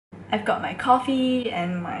I've got my coffee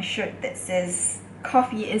and my shirt that says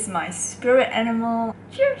coffee is my spirit animal.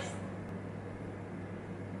 Cheers!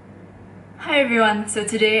 Hi everyone, so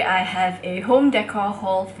today I have a home decor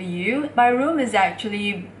haul for you. My room is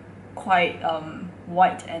actually quite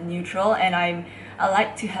white and neutral, and I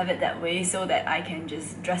like to have it that way so that I can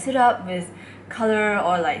just dress it up with color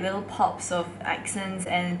or like little pops of accents.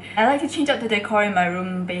 And I like to change up the decor in my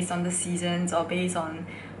room based on the seasons or based on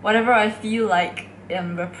whatever I feel like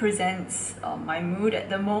represents my mood at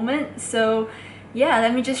the moment. So yeah,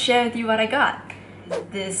 let me just share with you what I got.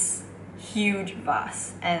 This huge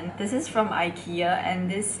vase, and this is from IKEA, and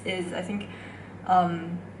this is I think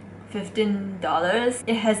 $15.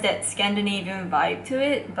 It has that Scandinavian vibe to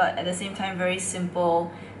it, but at the same time very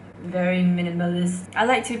simple, very minimalist. I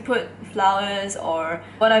like to put flowers, or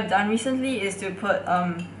what I've done recently is to put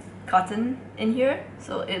cotton in here,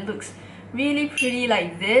 so it looks really pretty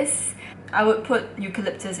like this. I would put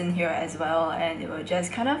eucalyptus in here as well, and it will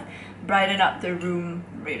just kind of brighten up the room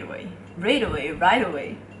right away. Right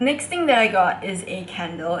away. Next thing that I got is a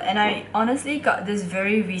candle, and I honestly got this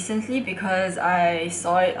very recently because I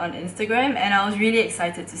saw it on Instagram and I was really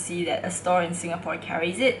excited to see that a store in Singapore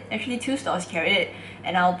carries it. Actually, 2 stores carry it,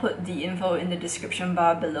 and I'll put the info in the description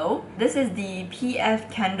bar below. This is the PF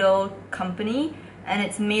Candle Company, and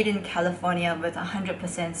it's made in California with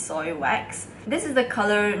 100% soy wax. This is the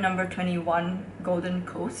color number 21, Golden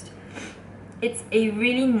Coast. It's a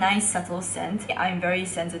really nice subtle scent. I'm very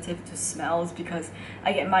sensitive to smells because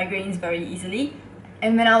I get migraines very easily.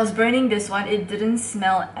 And when I was burning this one, it didn't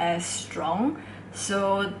smell as strong.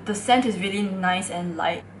 So the scent is really nice and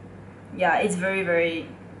light. Yeah, it's very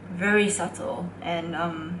subtle. And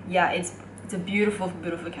yeah, it's a beautiful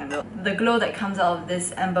candle. The glow that comes out of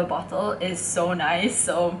this amber bottle is so nice.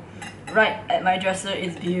 So right at my dresser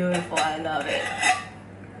is beautiful. I love it.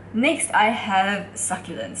 Next, I have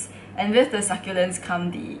succulents. And with the succulents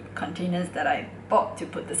come the containers that I bought to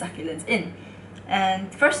put the succulents in.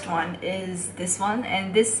 And first one is this one,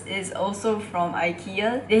 and this is also from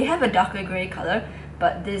IKEA. They have a darker grey color,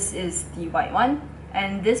 but this is the white one.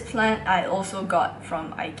 And this plant I also got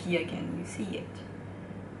from IKEA. Can you see it?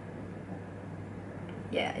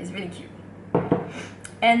 Yeah, it's really cute.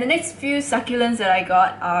 And the next few succulents that I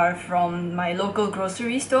got are from my local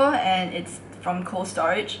grocery store, and it's from Cold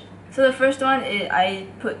Storage. So the first one is I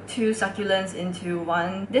put 2 succulents into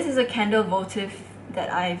one. This is a candle votive that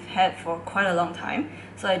I've had for quite a long time,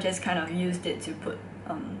 so I just kind of used it to put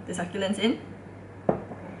the succulents in.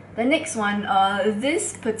 The next one,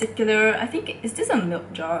 this particular, I think, is this a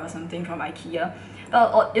milk jar or something from IKEA?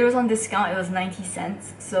 It was on discount, it was 90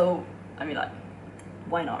 cents, so I mean, like,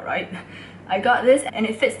 why not, right? I got this and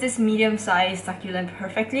it fits this medium-sized succulent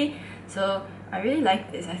perfectly, so I really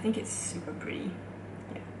like this. I think it's super pretty.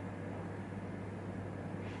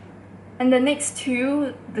 And the next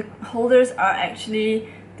 2, the holders are actually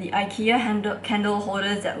the IKEA candle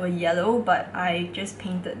holders that were yellow, but I just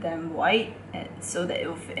painted them white so that it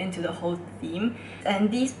will fit into the whole theme.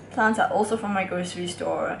 And these plants are also from my grocery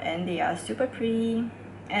store, and they are super pretty.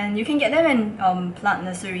 And you can get them in plant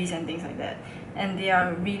nurseries and things like that. And they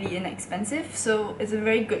are really inexpensive, so it's a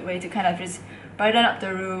very good way to kind of just brighten up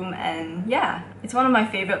the room, and yeah, it's one of my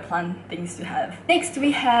favorite plant things to have. Next,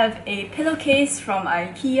 we have a pillowcase from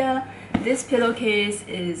IKEA. This pillowcase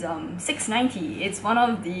is $6.90. It's one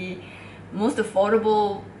of the most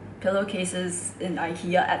affordable pillowcases in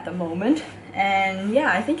IKEA at the moment. And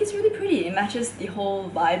yeah, I think it's really pretty. It matches the whole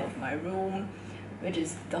vibe of my room, which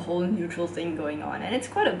is the whole neutral thing going on. And it's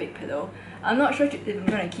quite a big pillow. I'm not sure if I'm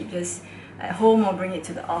going to keep this at home or bring it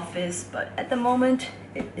to the office, but at the moment,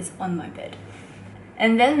 it is on my bed.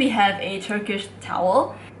 And then we have a Turkish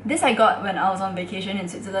towel. This I got when I was on vacation in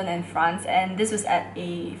Switzerland and France, and this was at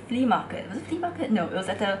a flea market. Was it a flea market? No, it was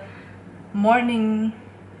at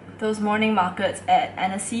those morning markets at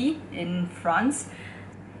Annecy in France.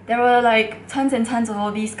 There were like tons and tons of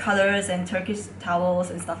all these colors and Turkish towels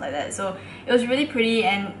and stuff like that. So it was really pretty,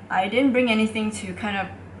 and I didn't bring anything to kind of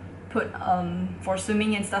put for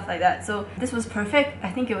swimming and stuff like that. So this was perfect. I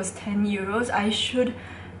think it was 10 euros. I should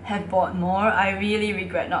have bought more. I really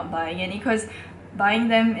regret not buying any because buying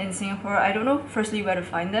them in Singapore, I don't know firstly where to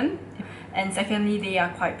find them, and secondly they are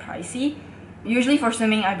quite pricey. Usually for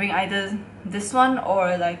swimming I bring either this one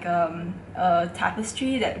or like a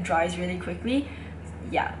tapestry that dries really quickly.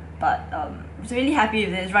 Yeah, but I'm really happy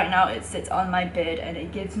with this. Right now it sits on my bed and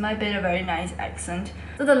it gives my bed a very nice accent.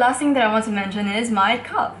 So the last thing that I want to mention is my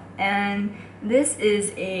cup, and this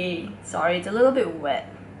is sorry, it's a little bit wet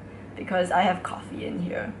because I have coffee in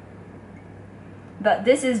here. But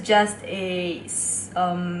this is just a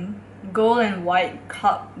gold and white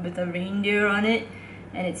cup with a reindeer on it,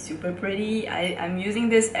 and it's super pretty. I'm using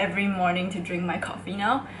this every morning to drink my coffee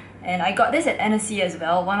now, and I got this at NSC as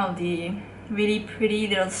well, one of the really pretty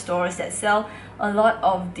little stores that sell a lot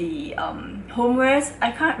of the homewares.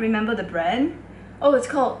 I can't remember the brand. Oh, it's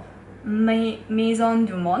called Maison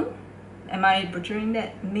du Monde. Am I butchering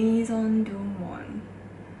that? Maison du Monde.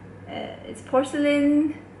 It's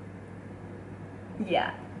porcelain.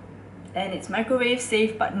 Yeah. And it's microwave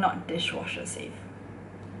safe but not dishwasher safe.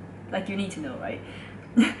 Like, you need to know, right?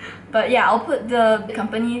 But yeah, I'll put the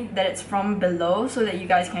company that it's from below so that you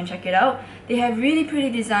guys can check it out. They have really pretty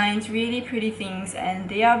designs, really pretty things, and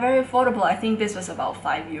they are very affordable. I think this was about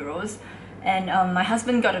 €5. And my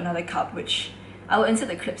husband got another cup, which I will insert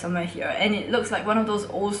the clip somewhere here, and it looks like one of those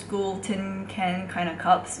old school tin can kind of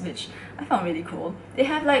cups, which I found really cool. They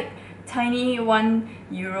have like tiny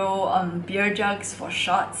 €1 beer jugs for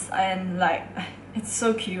shots, and like, it's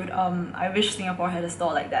so cute. I wish Singapore had a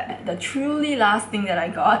store like that. The truly last thing that I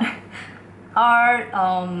got are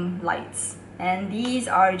lights, and these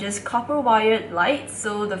are just copper wired lights.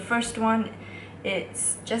 So the first one,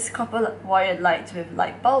 it's just copper wired lights with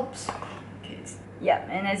light bulbs. Okay, yeah,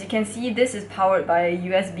 and as you can see, this is powered by a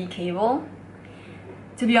USB cable.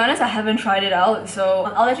 To be honest, I haven't tried it out, so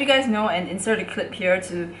I'll let you guys know and insert a clip here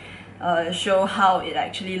to show how it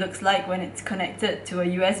actually looks like when it's connected to a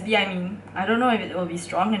USB. I mean, I don't know if it will be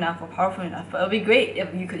strong enough or powerful enough, but it'll be great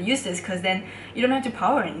if you could use this, because then you don't have to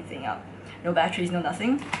power anything up. No batteries, no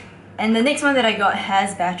nothing. And the next one that I got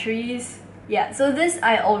has batteries. Yeah, so this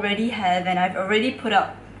I already have, and I've already put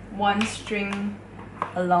up one string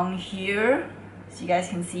along here so you guys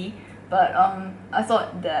can see, but I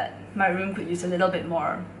thought that my room could use a little bit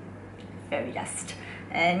more fairy dust.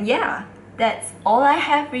 And yeah, that's all I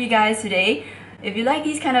have for you guys today. If you like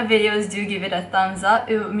these kind of videos, do give it a thumbs up.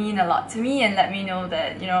 It would mean a lot to me and let me know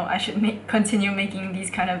that, you know, I should continue making these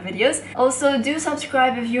kind of videos. Also, do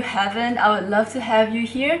subscribe if you haven't. I would love to have you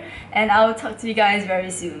here, and I will talk to you guys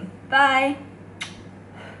very soon. Bye!